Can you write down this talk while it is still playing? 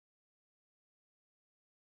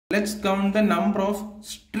Let's count the number of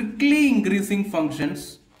strictly increasing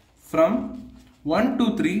functions from 1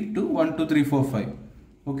 to 3 to 1 2 3 4 5.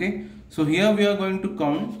 Okay, so here we are going to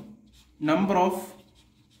count number of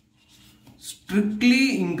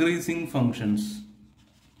strictly increasing functions.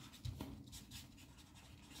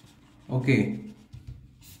 Okay,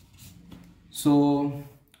 so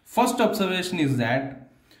first observation is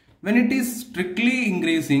that when it is strictly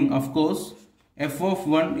increasing, of course f of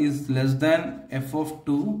 1 is less than f of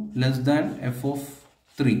 2 less than f of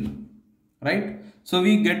 3, right? So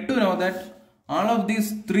we get to know that all of these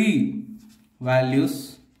three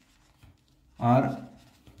values are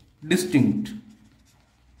distinct,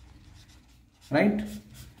 right?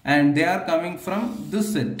 And they are coming from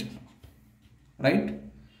this set, right?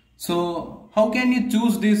 So how can you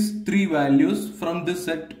choose these three values from this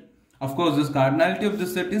set? Of course, this cardinality of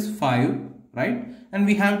this set is 5, right? And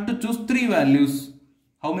we have to choose three values.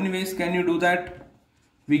 How many ways can you do that?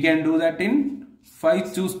 We can do that in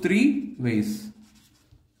 5 choose 3 ways.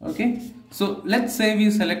 Okay, so let's say we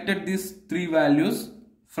selected these three values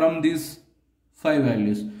from these 5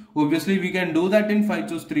 values. Obviously we can do that in 5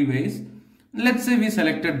 choose 3 ways. Let's say we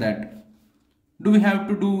selected that. Do we have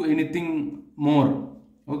to do anything more?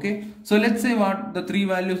 Okay, so let's say what the three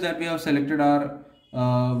values that we have selected are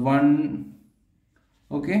 1,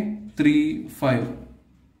 okay, 3, 5.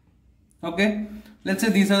 Okay, let's say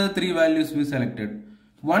these are the three values we selected.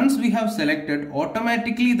 Once we have selected,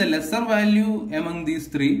 automatically the lesser value among these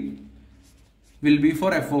three will be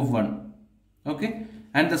for f of 1. Okay,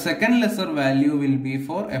 and the second lesser value will be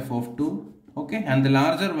for f of 2. Okay, and the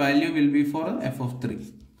larger value will be for f of 3.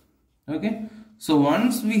 Okay, so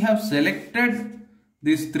once we have selected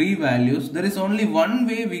these three values, there is only one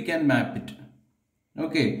way we can map it.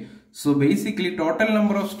 Okay, so basically total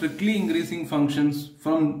number of strictly increasing functions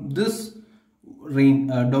from this range,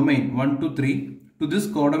 domain 1 to 3 to this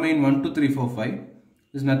codomain 1 2 3 4 5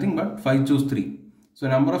 is nothing but 5 choose 3. So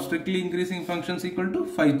number of strictly increasing functions equal to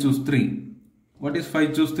 5 choose 3. What is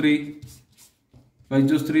 5 choose 3? 5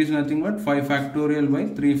 choose 3 is nothing but 5 factorial by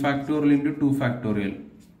 3 factorial into 2 factorial.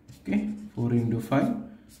 Okay, 4 into 5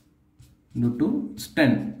 into 2 is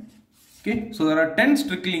 10. Okay, so there are 10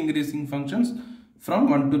 strictly increasing functions from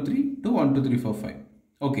 1 to 3 to 1 2 3 4 5.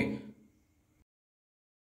 Okay,